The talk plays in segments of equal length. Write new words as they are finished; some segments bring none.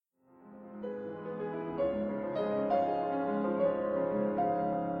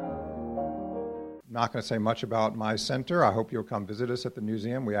not going to say much about my center. I hope you'll come visit us at the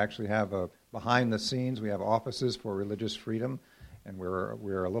museum. We actually have behind the scenes, we have offices for religious freedom, and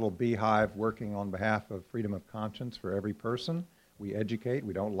we're a little beehive working on behalf of freedom of conscience for every person. We educate,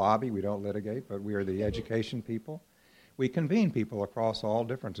 we don't lobby, we don't litigate, but we are the education people. We convene people across all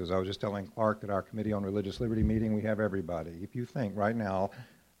differences. I was just telling Clark that our Committee on Religious Liberty meeting, we have everybody. If you think right now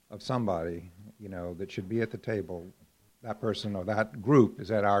of somebody, that should be at the table, that person or that group is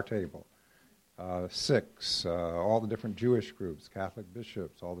at our table. Sikhs, all the different Jewish groups, Catholic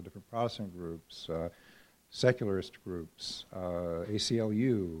bishops, all the different Protestant groups, secularist groups,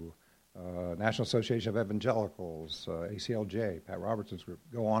 ACLU, National Association of Evangelicals, ACLJ, Pat Robertson's group,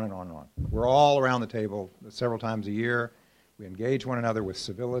 go on and on and on. We're all around the table several times a year. We engage one another with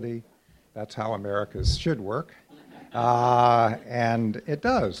civility. That's how Americas should work. And it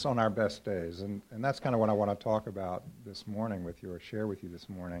does on our best days. And that's kind of what I want to talk about this morning with you, or share with you this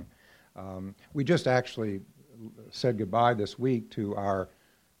morning. We just actually said goodbye this week to our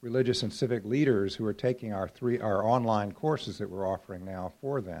religious and civic leaders who are taking our online courses that we're offering now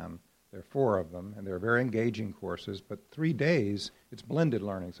for them. There are 4 of them, and they're very engaging courses, but 3 days, it's blended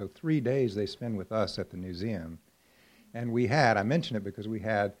learning, so 3 days they spend with us at the museum. And I mention it because we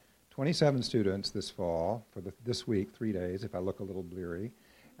had 27 students this fall for this week, 3 days, if I look a little bleary,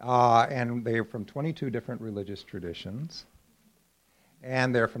 and they're from 22 different religious traditions,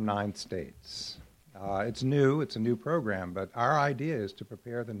 and they're from 9 states. It's new, it's a new program, but our idea is to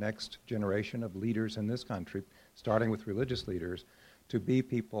prepare the next generation of leaders in this country, starting with religious leaders, to be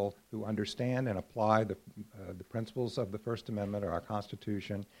people who understand and apply the principles of the First Amendment or our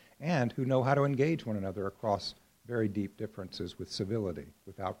Constitution, and who know how to engage one another across very deep differences with civility,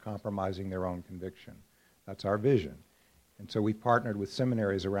 without compromising their own conviction. That's our vision. And so we've partnered with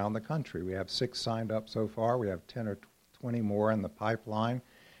seminaries around the country. We have 6 signed up so far. We have 10 or 20 more in the pipeline.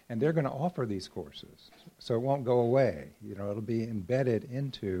 And they're going to offer these courses. So it won't go away. It'll be embedded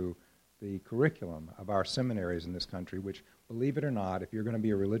into the curriculum of our seminaries in this country, which, believe it or not, if you're going to be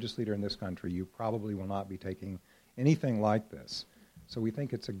a religious leader in this country, you probably will not be taking anything like this. So we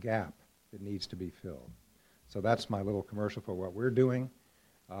think it's a gap that needs to be filled. So that's my little commercial for what we're doing,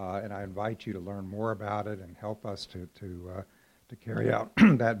 and I invite you to learn more about it and help us to carry out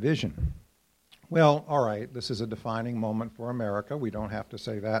that vision. Well, all right, this is a defining moment for America. We don't have to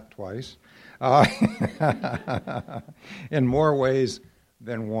say that twice. In more ways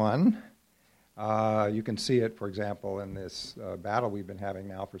than one. You can see it, for example, in this battle we've been having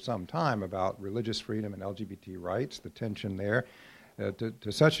now for some time about religious freedom and LGBT rights, the tension there,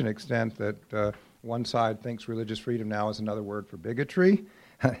 to such an extent that one side thinks religious freedom now is another word for bigotry,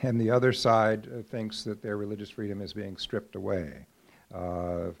 and the other side thinks that their religious freedom is being stripped away.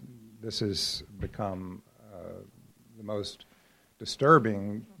 This has become the most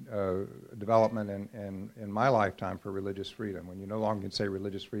disturbing development in my lifetime for religious freedom, when you no longer can say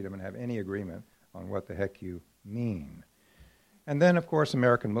religious freedom and have any agreement on what the heck you mean. And then, of course,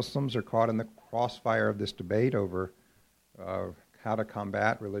 American Muslims are caught in the crossfire of this debate over how to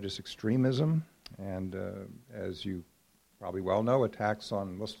combat religious extremism. And as you probably well know, attacks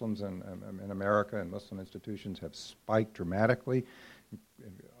on Muslims in America and Muslim institutions have spiked dramatically,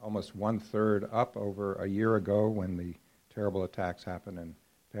 almost 1/3 up over a year ago when the terrible attacks happened in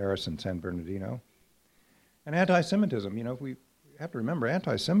Paris and San Bernardino. And anti-Semitism, we have to remember,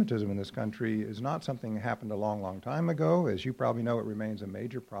 anti-Semitism in this country is not something that happened a long, long time ago. As you probably know, it remains a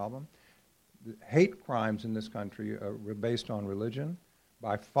major problem. The hate crimes in this country were based on religion.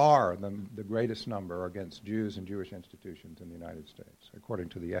 By far, the greatest number are against Jews and Jewish institutions in the United States, according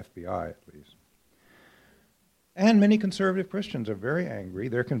to the FBI at least. And many conservative Christians are very angry.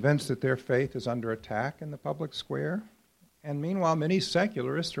 They're convinced that their faith is under attack in the public square. And meanwhile, many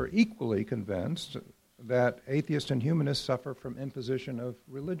secularists are equally convinced that atheists and humanists suffer from imposition of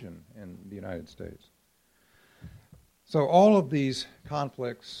religion in the United States. So all of these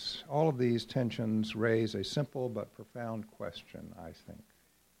conflicts, all of these tensions raise a simple but profound question, I think.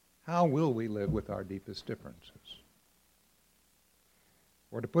 How will we live with our deepest differences?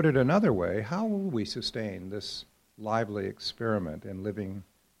 Or to put it another way, how will we sustain this lively experiment in living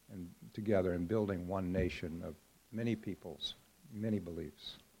together and building one nation of many peoples, many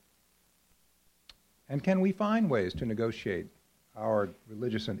beliefs? And can we find ways to negotiate our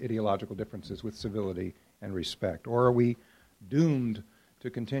religious and ideological differences with civility and respect? Or are we doomed to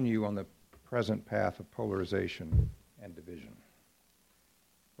continue on the present path of polarization and division?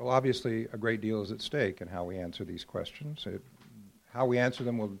 Well, obviously, a great deal is at stake in how we answer these questions. How we answer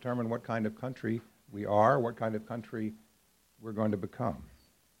them will determine what kind of country we are, what kind of country we're going to become.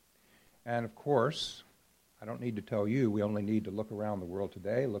 And of course, I don't need to tell you, we only need to look around the world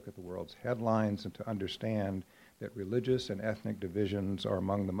today, look at the world's headlines, and to understand that religious and ethnic divisions are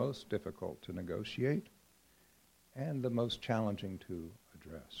among the most difficult to negotiate and the most challenging to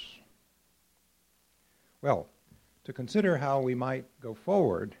address. Well, to consider how we might go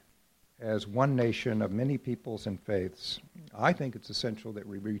forward as one nation of many peoples and faiths, I think it's essential that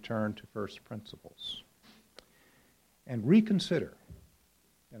we return to first principles and reconsider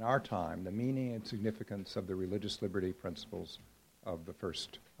in our time the meaning and significance of the religious liberty principles of the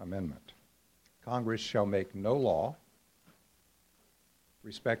First Amendment. Congress shall make no law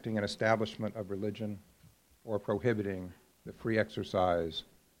respecting an establishment of religion or prohibiting the free exercise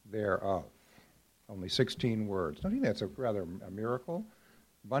thereof. Only 16 words. Don't you think that's rather a miracle?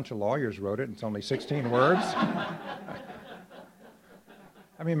 A bunch of lawyers wrote it, and it's only 16 words. I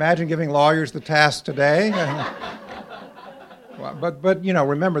mean, imagine giving lawyers the task today. But you know,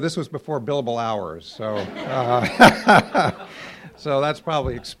 remember, this was before billable hours, so so that's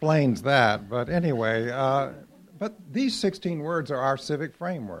probably explains that. But anyway, but these 16 words are our civic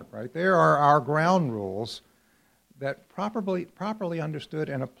framework, right? They are our ground rules that properly understood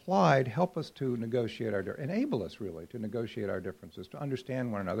and applied help us to negotiate enable us really to negotiate our differences, to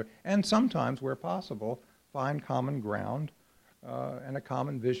understand one another, and sometimes, where possible, find common ground and a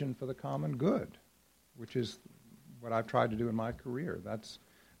common vision for the common good, which is what I've tried to do in my career. That's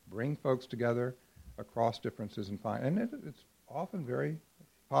bring folks together across differences and find, and it's often very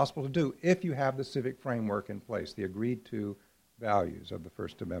possible to do if you have the civic framework in place, the agreed to values of the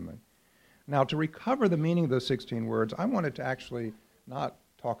First Amendment. Now, to recover the meaning of those 16 words, I wanted to actually not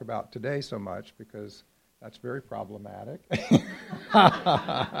talk about today so much because that's very problematic.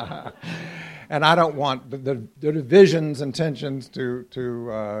 And I don't want the divisions and tensions to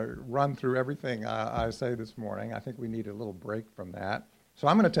run through everything I say this morning. I think we need a little break from that. So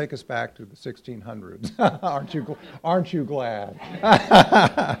I'm going to take us back to the 1600s. Aren't you glad?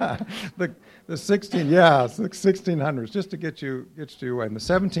 the 1600s, just to get you in the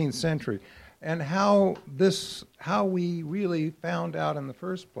 17th century, and how we really found out in the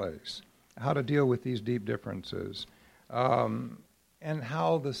first place how to deal with these deep differences, and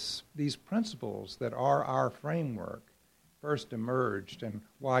how these principles that are our framework first emerged, and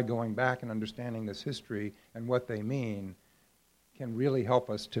why going back and understanding this history and what they mean can really help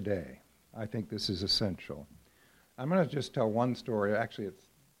us today. I think this is essential. I'm going to just tell one story. Actually, it's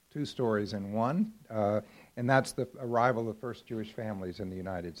two stories in one, and that's the arrival of the first Jewish families in the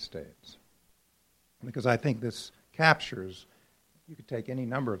United States. Because I think this captures, you could take any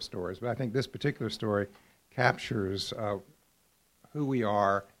number of stories, but I think this particular story captures who we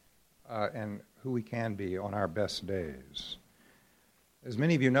are and who we can be on our best days. As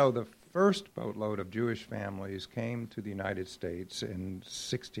many of you know, the first boatload of Jewish families came to the United States in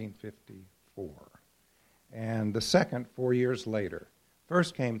 1654, and the second 4 years later.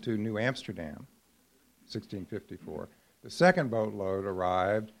 First came to New Amsterdam, 1654. The second boatload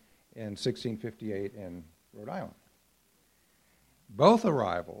arrived in 1658 in Rhode Island. Both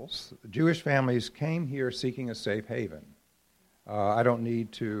arrivals, Jewish families came here seeking a safe haven. I don't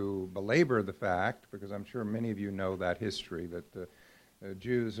need to belabor the fact, because I'm sure many of you know that history, that the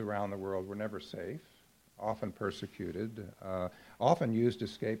Jews around the world were never safe, often persecuted, often used as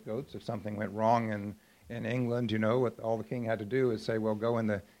scapegoats. If something went wrong in England, you know, what all the king had to do is say, well, go in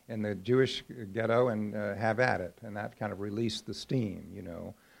the Jewish ghetto and have at it. And that kind of released the steam, you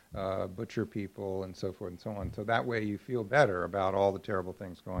know, butcher people and so forth and so on. So that way you feel better about all the terrible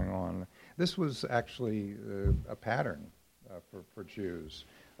things going on. This was actually a pattern for Jews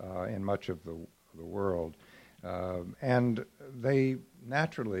in much of the world. And they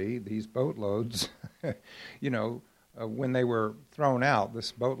naturally, these boatloads, you know, when they were thrown out,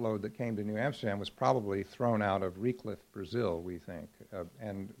 this boatload that came to New Amsterdam was probably thrown out of Recliff, Brazil, we think.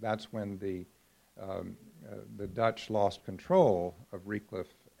 And that's when the Dutch lost control of Recliff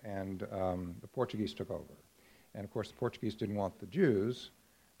and the Portuguese took over. And of course, the Portuguese didn't want the Jews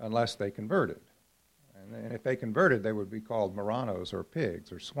unless they converted. And if they converted, they would be called Marranos or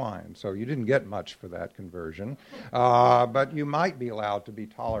pigs or swine. So you didn't get much for that conversion. But you might be allowed to be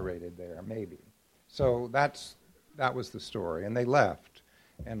tolerated there, maybe. So that was the story. And they left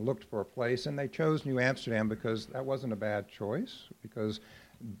and looked for a place. And they chose New Amsterdam because that wasn't a bad choice, because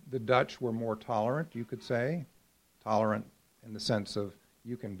the Dutch were more tolerant, you could say. Tolerant in the sense of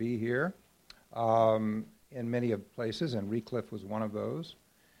you can be here in many of places, and Recliff was one of those.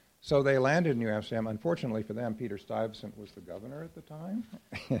 So they landed in New Amsterdam. Unfortunately for them, Peter Stuyvesant was the governor at the time.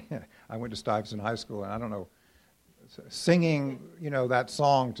 I went to Stuyvesant High School, and I don't know, singing, you know, that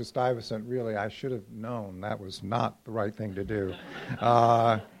song to Stuyvesant, really, I should have known that was not the right thing to do.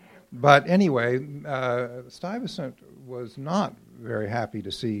 But anyway, Stuyvesant was not very happy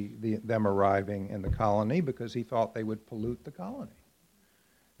to see them arriving in the colony because he thought they would pollute the colony.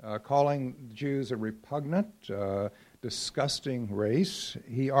 Calling Jews a repugnant, disgusting race,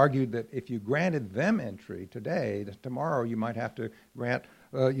 he argued that if you granted them entry today, that tomorrow you might have to grant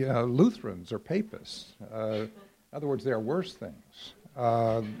Lutherans or Papists. In other words, there are worse things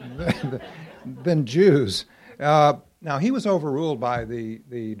than Jews. Now, he was overruled by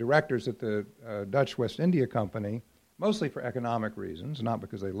the directors at the Dutch West India Company, mostly for economic reasons, not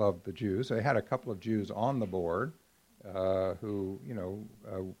because they loved the Jews. They had a couple of Jews on the board who,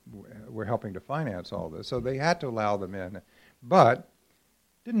 were helping to finance all this. So they had to allow them in. But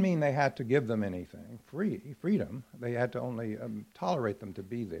didn't mean they had to give them anything, freedom. They had to only tolerate them to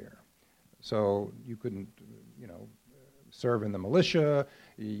be there. So you couldn't, serve in the militia.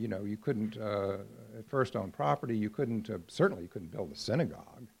 You couldn't at first own property. You couldn't certainly you couldn't build a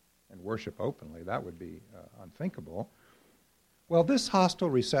synagogue and worship openly. That would be unthinkable. Well, this hostile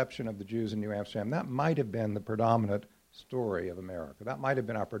reception of the Jews in New Amsterdam, that might have been the predominant story of America. That might have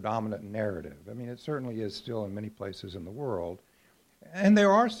been our predominant narrative. I mean, it certainly is still in many places in the world. And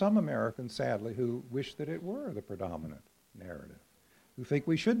there are some Americans, sadly, who wish that it were the predominant narrative, who think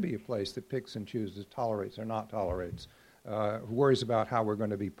we should be a place that picks and chooses, tolerates or not tolerates, who worries about how we're going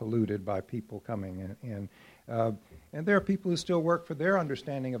to be polluted by people coming in. And there are people who still work for their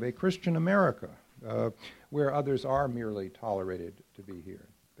understanding of a Christian America, where others are merely tolerated to be here.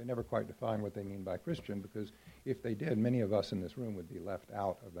 They never quite define what they mean by Christian, because if they did, many of us in this room would be left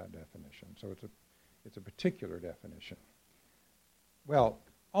out of that definition. So it's a particular definition. Well,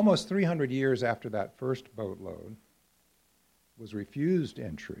 almost 300 years after that first boatload was refused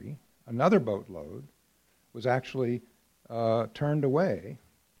entry, another boatload was actually turned away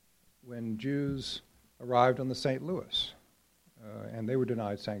when Jews arrived on the St. Louis, and they were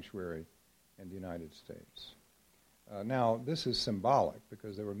denied sanctuary in the United States. Now, this is symbolic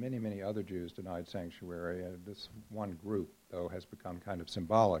because there were many, many other Jews denied sanctuary. This one group, though, has become kind of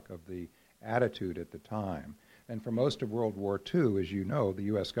symbolic of the attitude at the time. And for most of World War II, as you know, the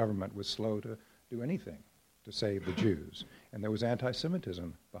U.S. government was slow to do anything to save the Jews. And there was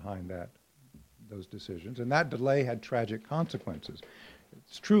anti-Semitism behind those decisions. And that delay had tragic consequences.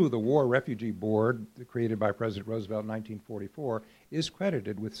 It's true the War Refugee Board, created by President Roosevelt in 1944, is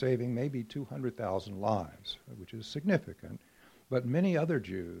credited with saving maybe 200,000 lives, which is significant. But many other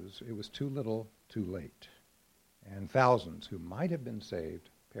Jews, it was too little, too late. And thousands who might have been saved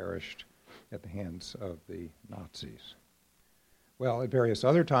perished at the hands of the Nazis. Well, at various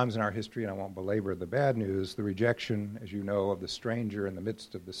other times in our history, and I won't belabor the bad news, the rejection, as you know, of the stranger in the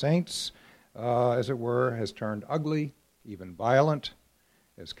midst of the saints, as it were, has turned ugly, even violent,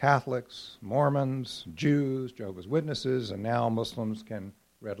 as Catholics, Mormons, Jews, Jehovah's Witnesses, and now Muslims can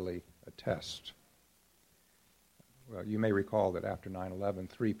readily attest. Well, you may recall that after 9/11,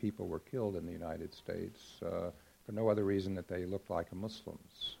 3 people were killed in the United States for no other reason that they looked like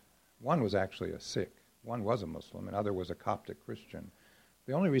Muslims. One was actually a Sikh. One was a Muslim. Another was a Coptic Christian.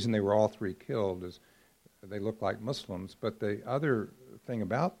 The only reason they were all 3 killed is they looked like Muslims, but the other thing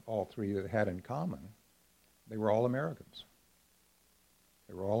about all 3 that they had in common, they were all Americans.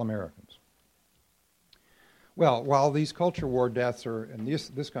 They were all Americans. Well, while these culture war deaths are in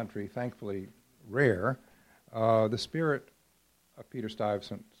this country thankfully rare, the spirit of Peter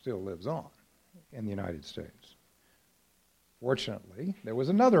Stuyvesant still lives on in the United States. Fortunately, there was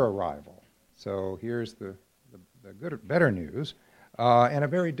another arrival. So here's the better news, and a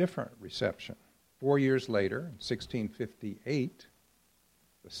very different reception. 4 years later, in 1658,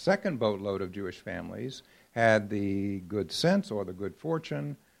 the second boatload of Jewish families had the good sense or the good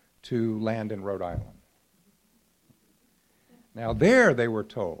fortune to land in Rhode Island. Now there they were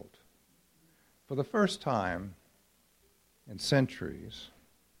told, for the first time in centuries,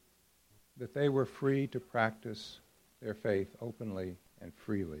 that they were free to practice their faith openly and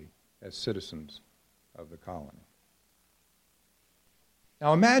freely as citizens of the colony.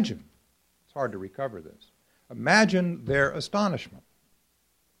 Now imagine, it's hard to recover this, imagine their astonishment.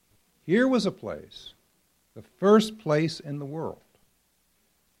 Here was a place, the first place in the world,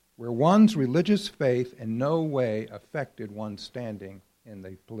 where one's religious faith in no way affected one's standing in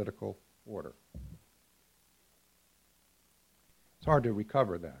the political order. It's hard to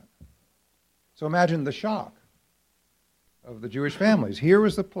recover that. So imagine the shock of the Jewish families. Here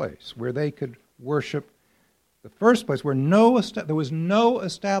was the place where they could worship, the first place where there was no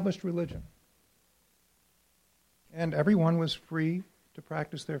established religion. And everyone was free to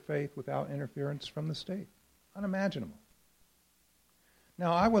practice their faith without interference from the state. Unimaginable.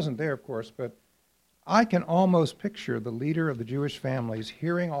 Now, I wasn't there, of course, but I can almost picture the leader of the Jewish families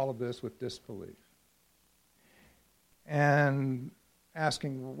hearing all of this with disbelief and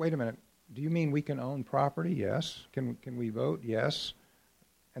asking, well, wait a minute, do you mean we can own property? Yes. Can we vote? Yes.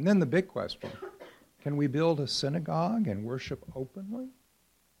 And then the big question, can we build a synagogue and worship openly?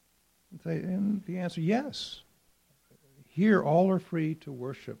 And the answer, yes. Here all are free to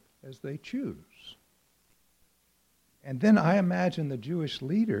worship as they choose. And then I imagine the Jewish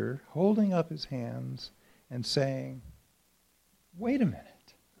leader holding up his hands and saying, wait a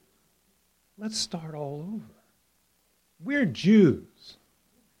minute, let's start all over. We're Jews.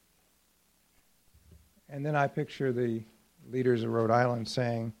 And then I picture the leaders of Rhode Island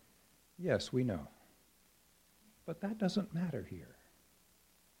saying, yes, we know. But that doesn't matter here.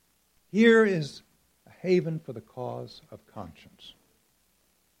 Here is a haven for the cause of conscience.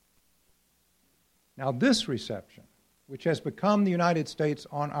 Now this reception, which has become the United States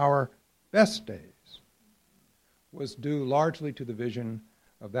on our best days, was due largely to the vision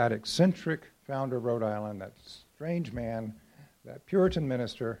of that eccentric founder of Rhode Island, that strange man, that Puritan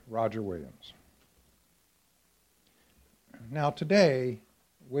minister, Roger Williams. Now today,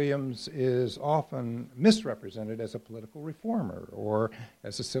 Williams is often misrepresented as a political reformer or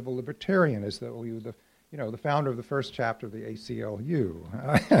as a civil libertarian, as though he was the founder of the first chapter of the ACLU.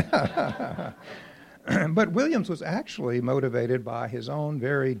 But Williams was actually motivated by his own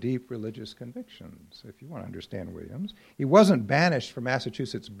very deep religious convictions, if you want to understand Williams. He wasn't banished from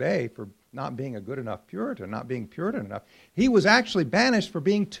Massachusetts Bay for not being a good enough Puritan, not being Puritan enough. He was actually banished for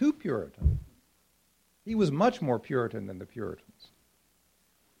being too Puritan. He was much more Puritan than the Puritans.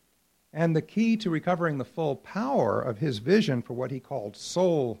 And the key to recovering the full power of his vision for what he called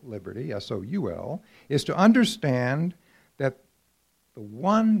soul liberty, S-O-U-L, is to understand that the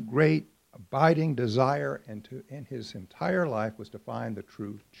one great abiding desire in his entire life was to find the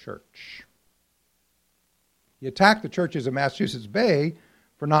true church. He attacked the churches of Massachusetts Bay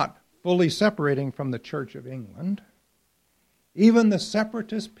for not fully separating from the Church of England. Even the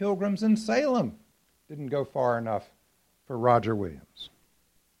separatist pilgrims in Salem didn't go far enough for Roger Williams.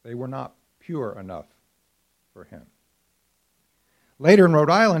 They were not pure enough for him. Later in Rhode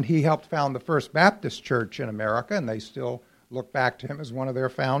Island, he helped found the First Baptist Church in America, and they still look back to him as one of their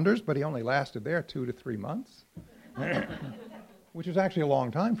founders, but he only lasted there 2 to 3 months, which is actually a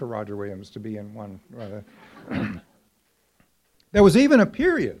long time for Roger Williams to be in one. There was even a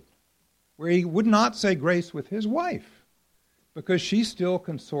period where he would not say grace with his wife because she still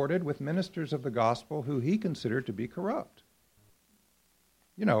consorted with ministers of the gospel who he considered to be corrupt.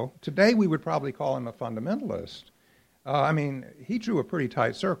 Today we would probably call him a fundamentalist. He drew a pretty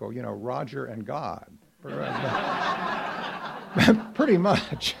tight circle, Roger and God. Pretty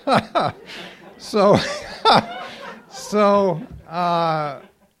much. So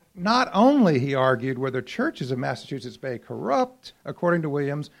not only, he argued, were the churches of Massachusetts Bay corrupt, according to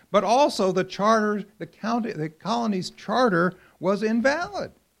Williams, but also the colony's charter was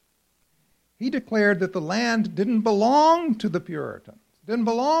invalid. He declared that the land didn't belong to the Puritans, didn't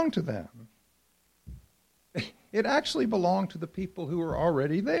belong to them. It actually belonged to the people who were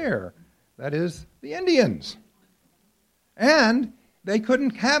already there, that is, the Indians. And they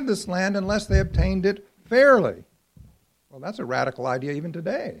couldn't have this land unless they obtained it fairly. Well, that's a radical idea even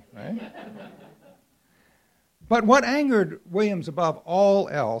today, right? But what angered Williams above all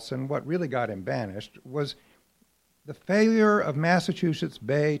else, and what really got him banished, was the failure of Massachusetts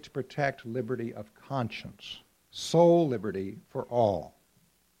Bay to protect liberty of conscience, soul liberty for all.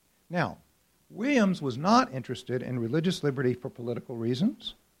 Now, Williams was not interested in religious liberty for political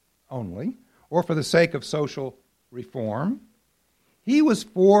reasons only, or for the sake of social reform. He was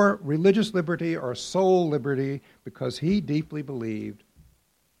for religious liberty or soul liberty because he deeply believed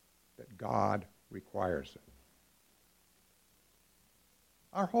that God requires it.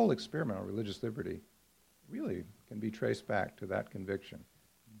 Our whole experiment on religious liberty really can be traced back to that conviction.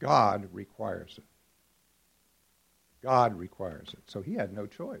 God requires it. God requires it. So he had no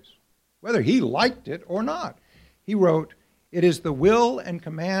choice, whether he liked it or not. He wrote, "It is the will and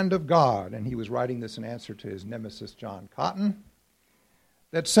command of God," and he was writing this in answer to his nemesis John Cotton,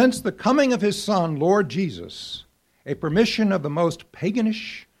 "that since the coming of his Son, Lord Jesus, a permission of the most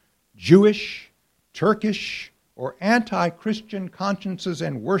paganish, Jewish, Turkish, or anti-Christian consciences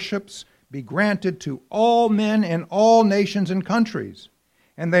and worships be granted to all men in all nations and countries,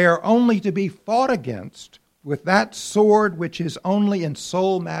 and they are only to be fought against with that sword which is only in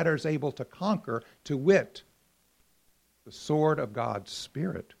soul matters able to conquer, to wit, the sword of God's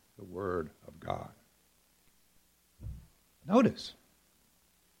Spirit, the Word of God." Notice,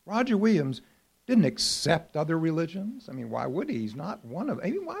 Roger Williams Didn't accept other religions. I mean, why would he? He's not one of them.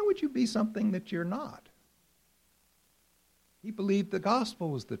 I mean, why would you be something that you're not? He believed the gospel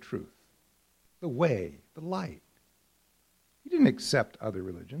was the truth, the way, the light. He didn't accept other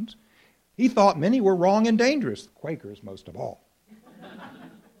religions. He thought many were wrong and dangerous, Quakers most of all.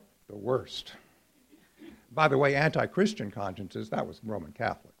 The worst. By the way, anti-Christian consciences, that was Roman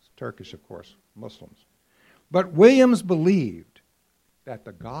Catholics. Turkish, of course, Muslims. But Williams believed that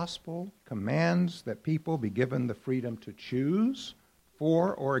the gospel commands that people be given the freedom to choose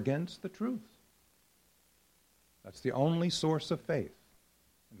for or against the truth. That's the only source of faith.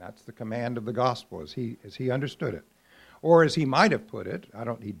 And that's the command of the gospel as he understood it. Or as he might have put it,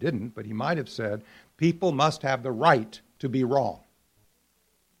 he didn't, but he might have said, people must have the right to be wrong.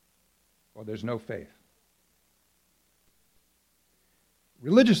 Or there's no faith.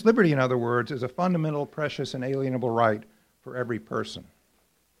 Religious liberty, in other words, is a fundamental, precious, and alienable right for every person.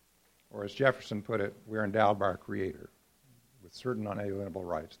 Or as Jefferson put it, we're endowed by our Creator with certain unalienable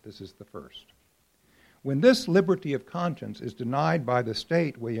rights. This is the first. When this liberty of conscience is denied by the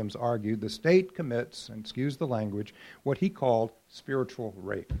state, Williams argued, the state commits, and excuse the language, what he called spiritual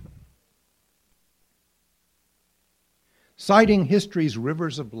rape. Citing history's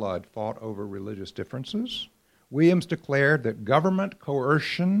rivers of blood fought over religious differences, Williams declared that government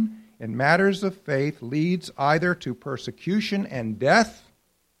coercion in matters of faith leads either to persecution and death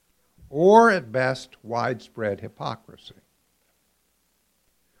or, at best, widespread hypocrisy.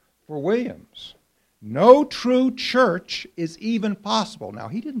 For Williams, no true church is even possible. Now,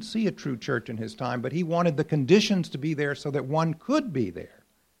 he didn't see a true church in his time, but he wanted the conditions to be there so that one could be there.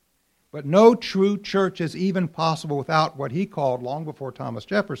 But no true church is even possible without what he called, long before Thomas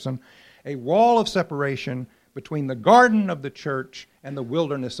Jefferson, a wall of separation between the garden of the church and the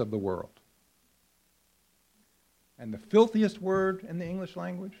wilderness of the world. And the filthiest word in the English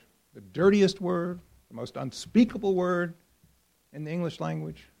language, the dirtiest word, the most unspeakable word in the English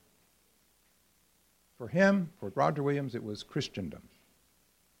language, for him, for Roger Williams, it was Christendom.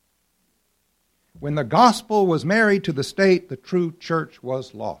 When the gospel was married to the state, the true church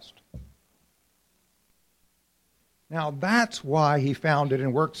was lost. Now, that's why he founded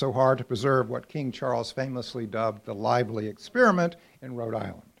and worked so hard to preserve what King Charles famously dubbed the lively experiment in Rhode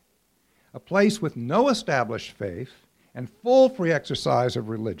Island, a place with no established faith and full free exercise of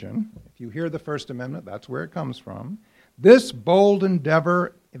religion. If you hear the First Amendment, that's where it comes from. This bold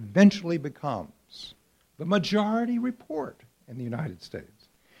endeavor eventually becomes the majority report in the United States.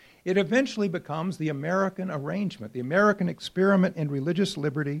 It eventually becomes the American arrangement, the American experiment in religious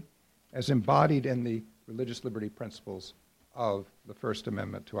liberty as embodied in the religious liberty principles of the First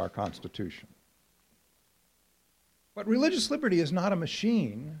Amendment to our Constitution. But religious liberty is not a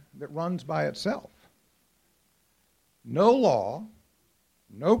machine that runs by itself. No law,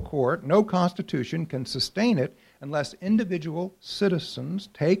 no court, no constitution can sustain it unless individual citizens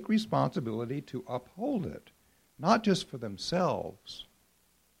take responsibility to uphold it, not just for themselves,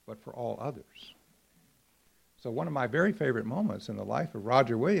 but for all others. So one of my very favorite moments in the life of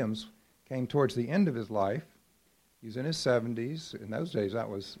Roger Williams came towards the end of his life. He was in his 70s. In those days, that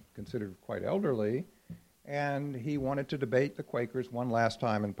was considered quite elderly. And he wanted to debate the Quakers one last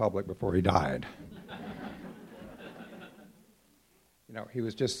time in public before he died. He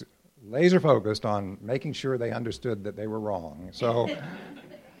was just laser focused on making sure they understood that they were wrong. So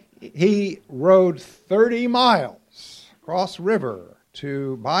he rode 30 miles across river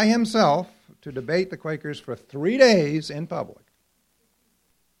by himself to debate the Quakers for 3 days in public.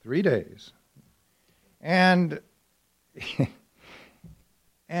 3 days. And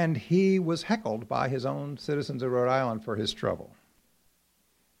he was heckled by his own citizens of Rhode Island for his trouble.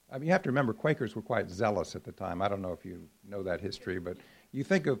 I mean, you have to remember, Quakers were quite zealous at the time. I don't know if you know that history, but you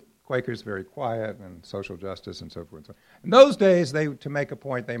think of Quakers very quiet and social justice and so forth. In those days, to make a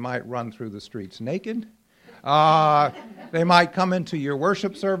point, they might run through the streets naked. They might come into your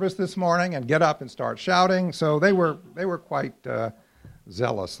worship service this morning and get up and start shouting. So they were quite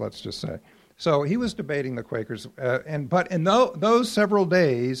zealous, let's just say. So he was debating the Quakers, but in those several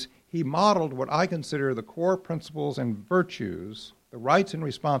days, he modeled what I consider the core principles and virtues, the rights and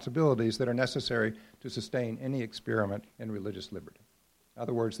responsibilities that are necessary to sustain any experiment in religious liberty. In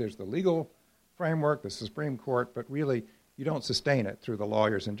other words, there's the legal framework, the Supreme Court, but really you don't sustain it through the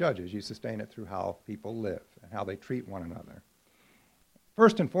lawyers and judges. You sustain it through how people live and how they treat one another.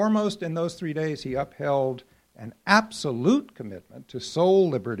 First and foremost, in those 3 days, he upheld an absolute commitment to soul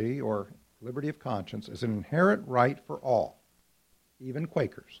liberty, or liberty of conscience, as an inherent right for all, even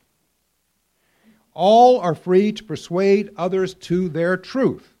Quakers. All are free to persuade others to their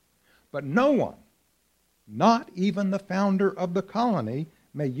truth, but no one, not even the founder of the colony,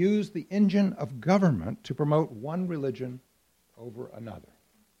 may use the engine of government to promote one religion over another.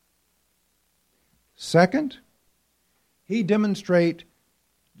 Second, he demonstrated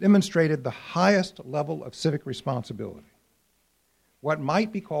the highest level of civic responsibility, what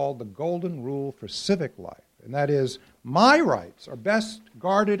might be called the golden rule for civic life, and that is, my rights are best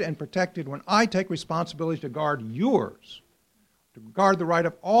guarded and protected when I take responsibility to guard yours, to guard the right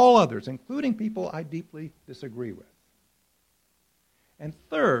of all others, including people I deeply disagree with. And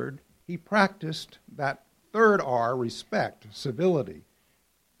third, he practiced that third R, respect, civility.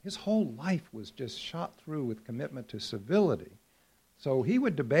 His whole life was just shot through with commitment to civility. So he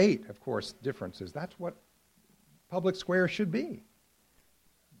would debate, of course, differences. That's what public square should be.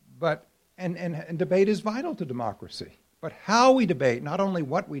 But and debate is vital to democracy. But how we debate, not only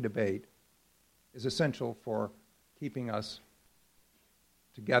what we debate, is essential for keeping us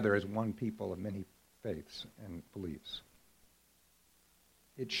together as one people of many faiths and beliefs.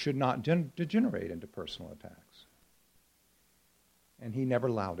 It should not degenerate into personal attacks. And he never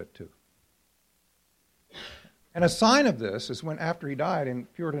allowed it to. And a sign of this is when, after he died,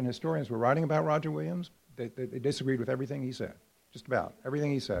 and Puritan historians were writing about Roger Williams, they disagreed with everything he said, just about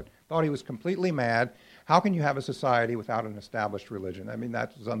everything he said. Thought he was completely mad. How can you have a society without an established religion? I mean,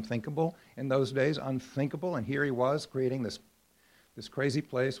 that was unthinkable in those days, unthinkable. And here he was creating this crazy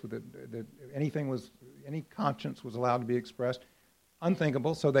place with any conscience was allowed to be expressed.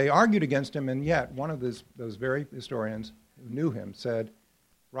 Unthinkable. So they argued against him, and yet one of those very historians who knew him said,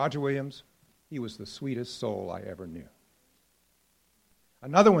 Roger Williams, he was the sweetest soul I ever knew.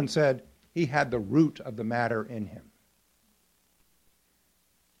 Another one said, he had the root of the matter in him.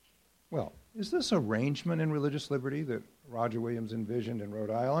 Well, is this arrangement in religious liberty that Roger Williams envisioned in Rhode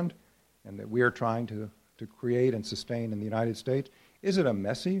Island and that we are trying to create and sustain in the United States, is it a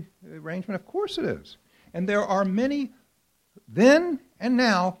messy arrangement? Of course it is. And there are many then and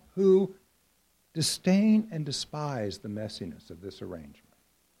now who disdain and despise the messiness of this arrangement.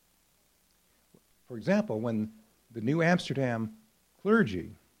 For example, when the New Amsterdam clergy,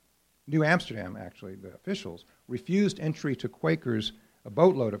 New Amsterdam actually, the officials, refused entry to Quakers, a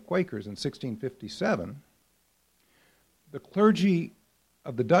boatload of Quakers in 1657, the clergy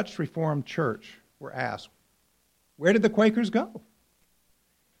of the Dutch Reformed Church were asked, where did the Quakers go?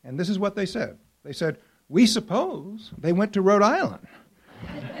 And this is what they said. They said, we suppose they went to Rhode Island.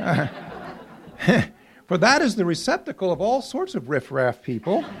 For that is the receptacle of all sorts of riffraff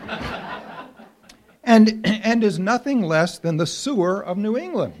people and is nothing less than the sewer of New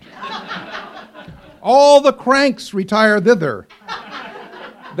England. All the cranks retire thither.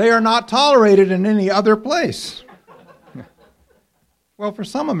 They are not tolerated in any other place. Well, for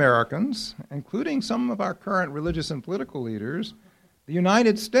some Americans, including some of our current religious and political leaders, the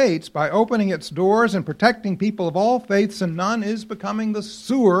United States, by opening its doors and protecting people of all faiths and none, is becoming the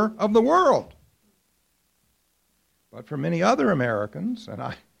sewer of the world. But for many other Americans, and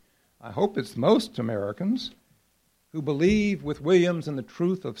I hope it's most Americans, who believe with Williams in the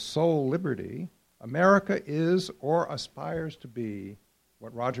truth of soul liberty, America is or aspires to be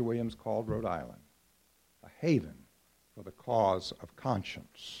what Roger Williams called Rhode Island, a haven for the cause of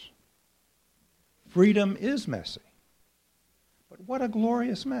conscience. Freedom is messy. But what a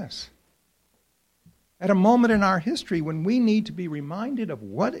glorious mess. At a moment in our history when we need to be reminded of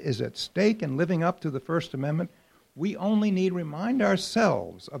what is at stake in living up to the First Amendment, we only need to remind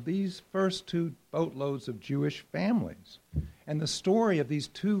ourselves of these first two boatloads of Jewish families and the story of these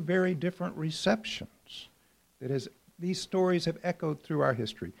two very different receptions. These stories have echoed through our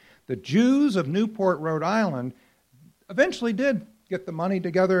history. The Jews of Newport, Rhode Island, eventually did get the money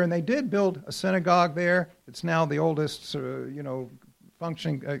together, and they did build a synagogue there. It's now the oldest,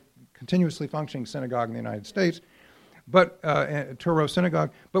 continuously functioning synagogue in the United States, but Touro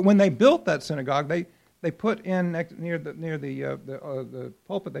Synagogue. But when they built that synagogue, they put in near the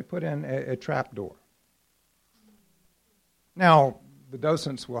pulpit, they put in a trap door. Now the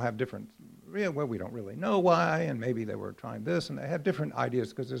docents will have different. Well, we don't really know why, and maybe they were trying this, and they have different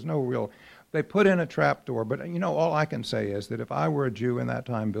ideas because there's no real. They put in a trap door, but all I can say is that if I were a Jew in that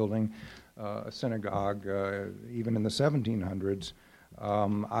time building a synagogue, even in the 1700s,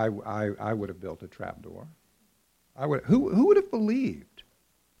 I would have built a trap door. Who would have believed,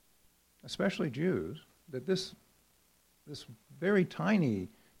 especially Jews, that this very tiny,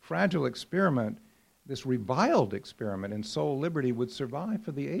 fragile experiment, this reviled experiment in soul liberty would survive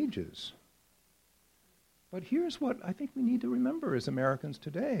for the ages? But here's what I think we need to remember as Americans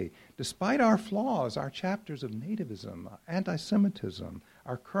today. Despite our flaws, our chapters of nativism, anti-Semitism,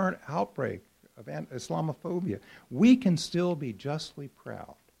 our current outbreak of Islamophobia, we can still be justly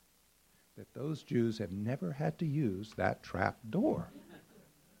proud that those Jews have never had to use that trap door.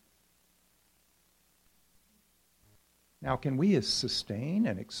 Now, can we sustain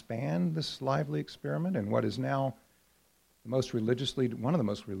and expand this lively experiment in what is now one of the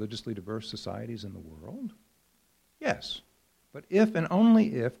most religiously diverse societies in the world? Yes. But if and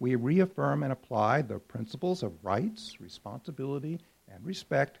only if we reaffirm and apply the principles of rights, responsibility, and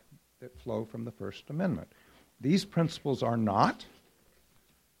respect that flow from the First Amendment. These principles are not,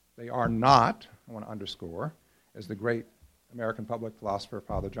 I want to underscore, as the great American public philosopher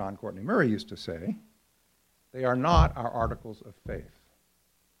Father John Courtney Murray used to say, they are not our articles of faith.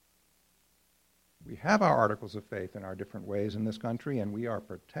 We have our articles of faith in our different ways in this country, and we are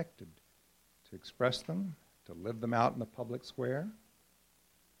protected to express them, to live them out in the public square.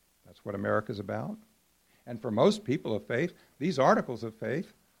 That's what America's about. And for most people of faith, these articles of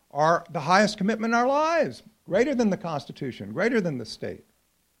faith are the highest commitment in our lives, greater than the Constitution, greater than the state.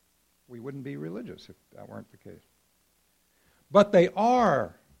 We wouldn't be religious if that weren't the case. But they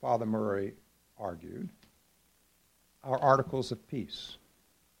are, Father Murray argued, our articles of peace.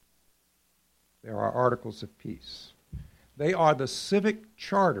 They are our articles of peace. They are the civic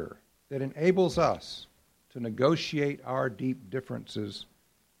charter that enables us to negotiate our deep differences,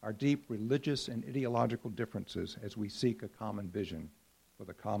 our deep religious and ideological differences as we seek a common vision for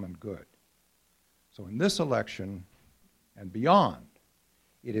the common good. So in this election and beyond,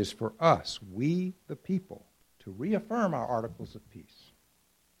 it is for us, we the people, to reaffirm our articles of peace,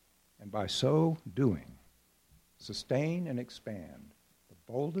 and by so doing, sustain and expand the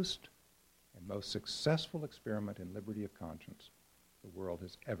boldest and most successful experiment in liberty of conscience the world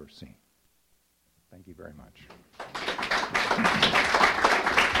has ever seen. Thank you very much.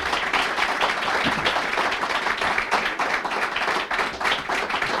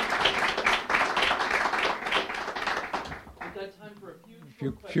 We've got time for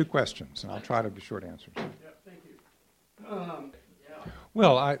a few questions, and I'll try to do short answers. Yeah, thank you.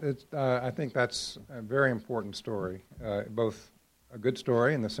 Well, I think that's a very important story, both a good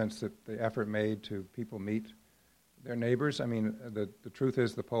story in the sense that the effort made to people meet their neighbors. I mean, the truth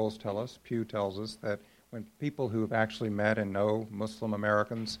is, the polls tell us, Pew tells us, that when people who have actually met and know Muslim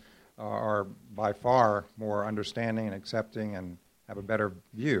Americans are by far more understanding and accepting and have a better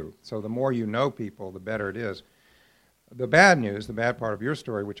view. So the more you know people, the better it is. The bad news, the bad part of your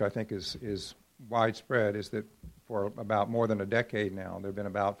story, which I think is widespread, is that for about more than a decade now, there have been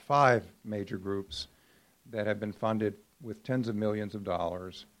about 5 major groups that have been funded with tens of millions of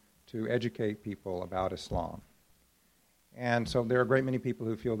dollars to educate people about Islam. And so there are a great many people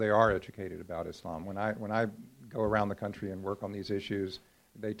who feel they are educated about Islam. When I go around the country and work on these issues,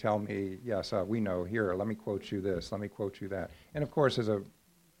 they tell me, yes, we know, here, let me quote you this, let me quote you that. And of course, as a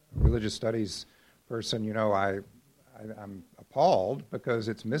religious studies person, you know, I'm appalled because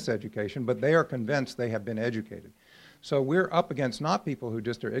it's miseducation, but they are convinced they have been educated. So we're up against not people who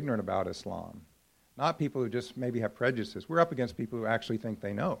just are ignorant about Islam, not people who just maybe have prejudices. We're up against people who actually think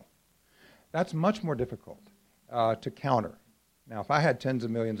they know. That's much more difficult to counter. Now, if I had tens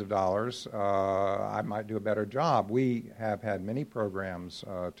of millions of dollars, I might do a better job. We have had many programs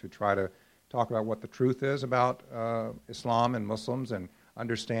to try to talk about what the truth is about Islam and Muslims and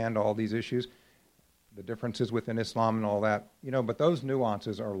understand all these issues, the differences within Islam and all that. You know, but those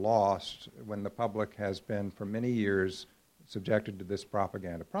nuances are lost when the public has been, for many years, subjected to this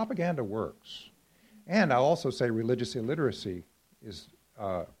propaganda. Propaganda works. And I'll also say religious illiteracy is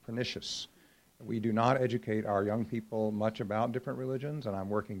pernicious. We do not educate our young people much about different religions, and I'm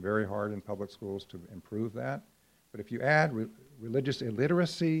working very hard in public schools to improve that. But if you add religious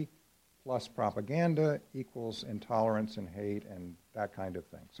illiteracy plus propaganda equals intolerance and hate and that kind of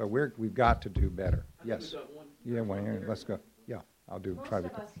thing. So we've got to do better. Yes. Yeah, one here. Let's go. Yeah, I'll do. Most try of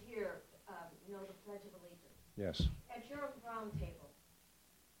to. us here know the Pledge of Allegiance. Yes. At your round table,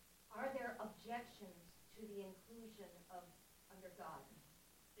 are there objections to the inclusion of under God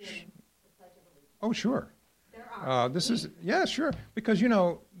in the Pledge of Allegiance? Oh, sure. There are. Yeah, sure. Because, you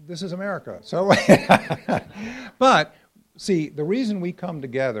know, this is America. So, but, see, the reason we come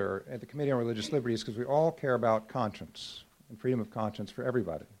together at the Committee on Religious Liberty is because we all care about conscience and freedom of conscience for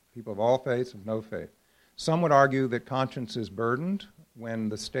everybody, people of all faiths and no faith. Some would argue that conscience is burdened when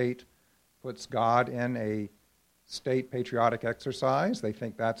the state puts God in a state patriotic exercise. They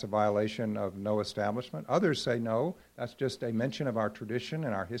think that's a violation of no establishment. Others say no, that's just a mention of our tradition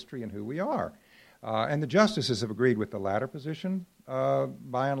and our history and who we are. And the justices have agreed with the latter position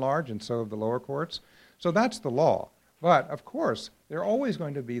by and large, and so have the lower courts. So that's the law. But, of course, there are always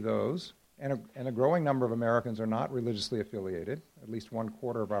going to be those, and a growing number of Americans are not religiously affiliated, at least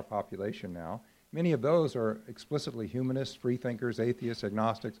 1/4 of our population now. Many of those are explicitly humanists, freethinkers, atheists,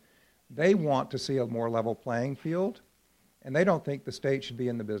 agnostics. They want to see a more level playing field, and they don't think the state should be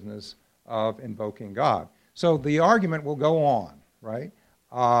in the business of invoking God. So the argument will go on, right?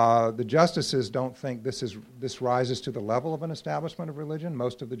 The justices don't think this rises to the level of an establishment of religion,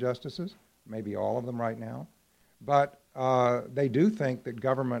 most of the justices, maybe all of them right now. But they do think that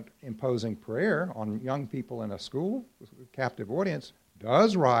government imposing prayer on young people in a school, captive audience,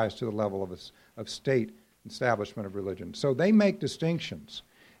 does rise to the level of state establishment of religion. So they make distinctions.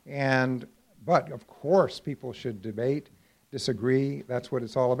 But of course people should debate, disagree, that's what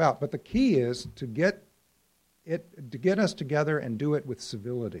it's all about. But the key is to get us together and do it with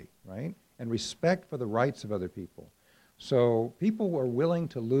civility, right? And respect for the rights of other people. So people are willing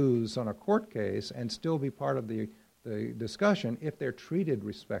to lose on a court case and still be part of the discussion if they're treated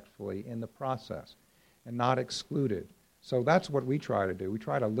respectfully in the process and not excluded. So that's what we try to do. We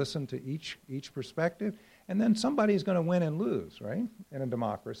try to listen to each perspective, and then somebody's going to win and lose, right, in a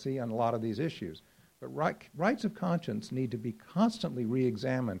democracy on a lot of these issues. But rights of conscience need to be constantly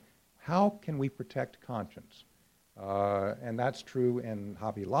re-examined. How can we protect conscience? And that's true in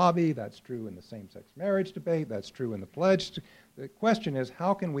Hobby Lobby, that's true in the same-sex marriage debate, that's true in the pledge. The question is,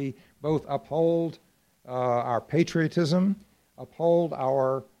 how can we both uphold our patriotism, uphold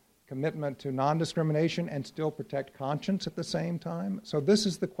our commitment to non-discrimination, and still protect conscience at the same time? So this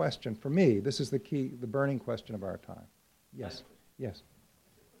is the question. For me, this is the key, the burning question of our time. Yes, yes.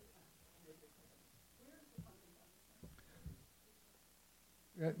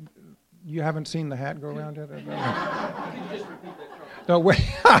 You haven't seen the hat go around yet? No,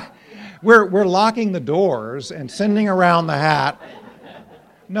 we're locking the doors and sending around the hat.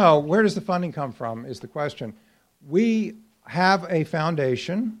 No, where does the funding come from is the question. We have a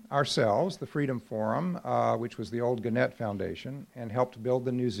foundation ourselves, the Freedom Forum, which was the old Gannett Foundation, and helped build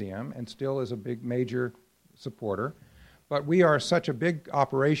the museum, and still is a big, major supporter. But we are such a big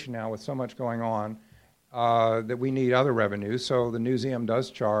operation now with so much going on that we need other revenues. So the museum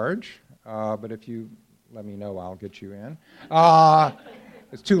does charge, but if you let me know, I'll get you in.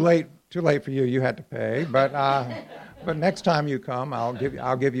 It's too late for you. You had to pay, but next time you come, I'll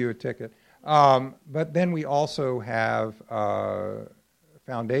give you a ticket. But then we also have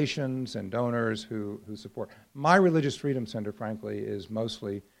foundations and donors who support. My Religious Freedom Center, frankly, is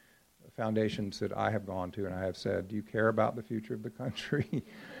mostly foundations that I have gone to, and I have said, do you care about the future of the country?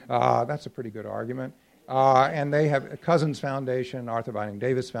 That's a pretty good argument. And they have Cousins Foundation, Arthur Vining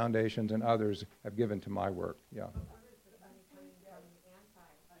Davis Foundations, and others have given to my work. Yeah.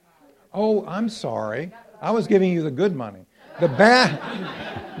 Oh, I'm sorry. I was giving you the good money. The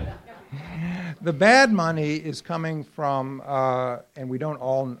bad money is coming from, and we don't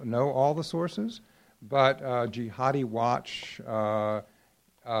all know all the sources, but Jihadi Watch,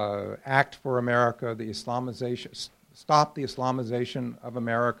 Act for America, the Islamization, Stop the Islamization of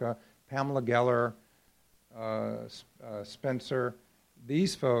America, Pamela Geller, Spencer.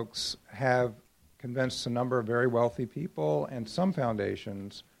 These folks have convinced a number of very wealthy people and some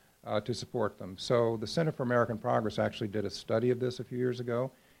foundations to support them. So the Center for American Progress actually did a study of this a few years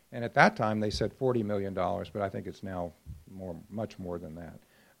ago, and at that time they said $40 million, but I think it's now much more than that,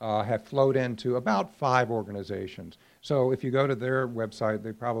 have flowed into about 5 organizations. So if you go to their website,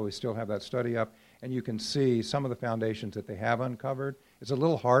 they probably still have that study up, and you can see some of the foundations that they have uncovered. It's a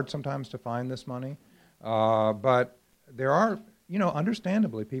little hard sometimes to find this money, but there are,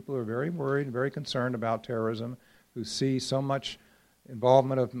 understandably, people who are very worried, very concerned about terrorism, who see so much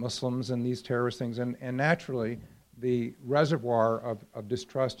involvement of Muslims in these terrorist things, and naturally the reservoir of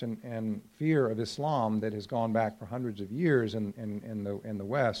distrust and fear of Islam that has gone back for hundreds of years in the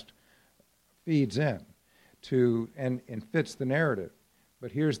West feeds in to and fits the narrative.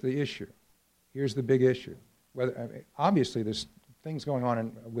 But here's the issue. Here's the big issue. Obviously there's things going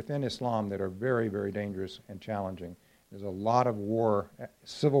on within Islam that are very, very dangerous and challenging. There's a lot of war,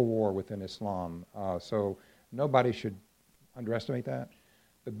 civil war within Islam, so nobody should underestimate that.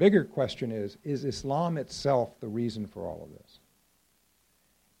 The bigger question is Islam itself the reason for all of this?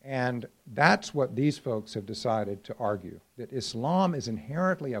 And that's what these folks have decided to argue, that Islam is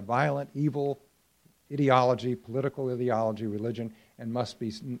inherently a violent, evil ideology, political ideology, religion, and must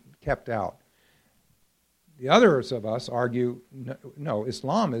be kept out. The others of us argue, no,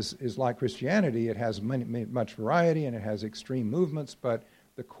 Islam is like Christianity. It has much variety and it has extreme movements, but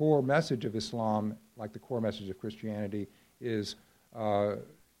the core message of Islam, like the core message of Christianity, is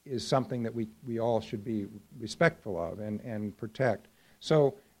something that we all should be respectful of and protect.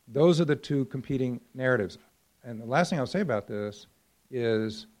 So those are the two competing narratives. And the last thing I'll say about this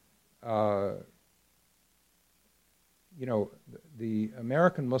is, the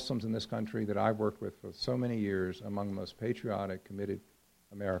American Muslims in this country that I've worked with for so many years, among the most patriotic, committed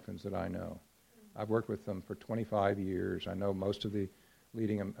Americans that I know. I've worked with them for 25 years. I know most of the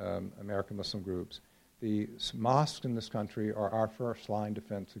leading American Muslim groups. the mosques in this country are our first-line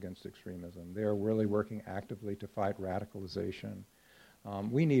defense against extremism. They're really working actively to fight radicalization.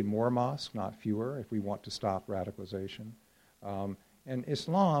 We need more mosques, not fewer, if we want to stop radicalization. And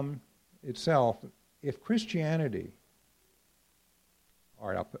Islam itself, if Christianity, all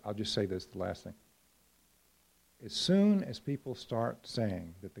right, I'll just say this, the last thing. As soon as people start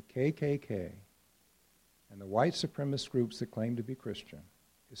saying that the KKK and the white supremacist groups that claim to be Christian,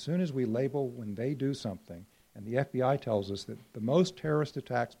 as soon as we label when they do something, and the FBI tells us that the most terrorist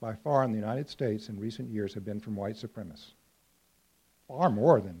attacks by far in the United States in recent years have been from white supremacists, far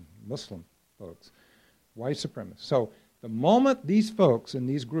more than Muslim folks, white supremacists. So the moment these folks in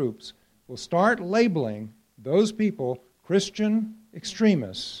these groups will start labeling those people Christian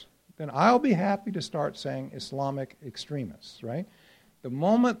extremists, then I'll be happy to start saying Islamic extremists, right? The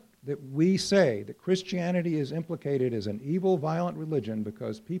moment that we say that Christianity is implicated as an evil, violent religion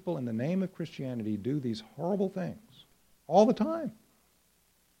because people in the name of Christianity do these horrible things all the time,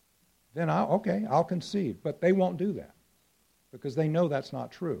 then I'll concede. But they won't do that because they know that's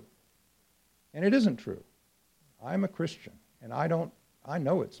not true. And it isn't true. I'm a Christian, and I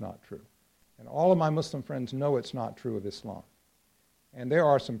know it's not true. And all of my Muslim friends know it's not true of Islam. And there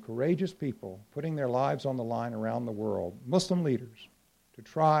are some courageous people putting their lives on the line around the world, Muslim leaders, to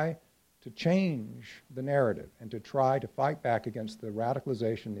try to change the narrative and to try to fight back against the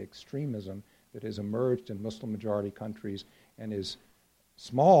radicalization, the extremism that has emerged in Muslim-majority countries and is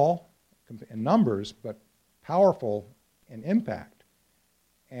small in numbers but powerful in impact.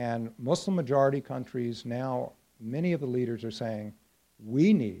 And Muslim-majority countries now, many of the leaders are saying,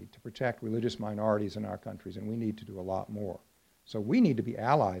 we need to protect religious minorities in our countries, and we need to do a lot more. So we need to be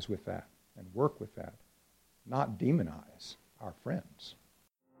allies with that and work with that, not demonize our friends.